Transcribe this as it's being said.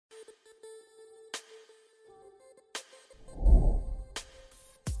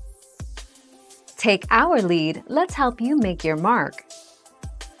Take our lead, let's help you make your mark.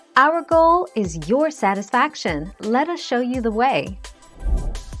 Our goal is your satisfaction. Let us show you the way.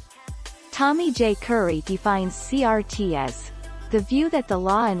 Tommy J. Curry defines CRT as the view that the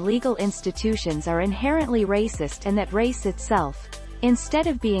law and legal institutions are inherently racist and that race itself, instead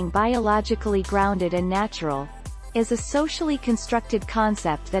of being biologically grounded and natural, is a socially constructed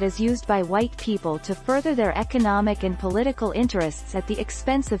concept that is used by white people to further their economic and political interests at the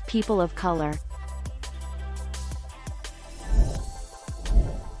expense of people of color.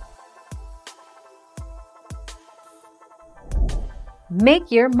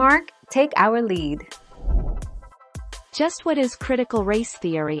 Make your mark, take our lead. Just what is critical race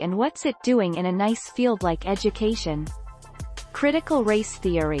theory and what's it doing in a nice field like education? Critical race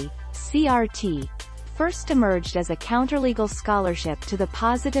theory, CRT, first emerged as a counterlegal scholarship to the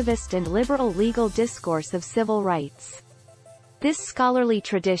positivist and liberal legal discourse of civil rights. This scholarly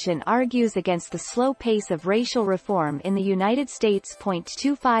tradition argues against the slow pace of racial reform in the United States.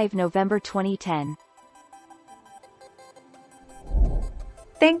 25 November 2010.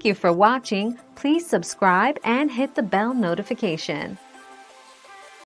 Thank you for watching. Please subscribe and hit the bell notification.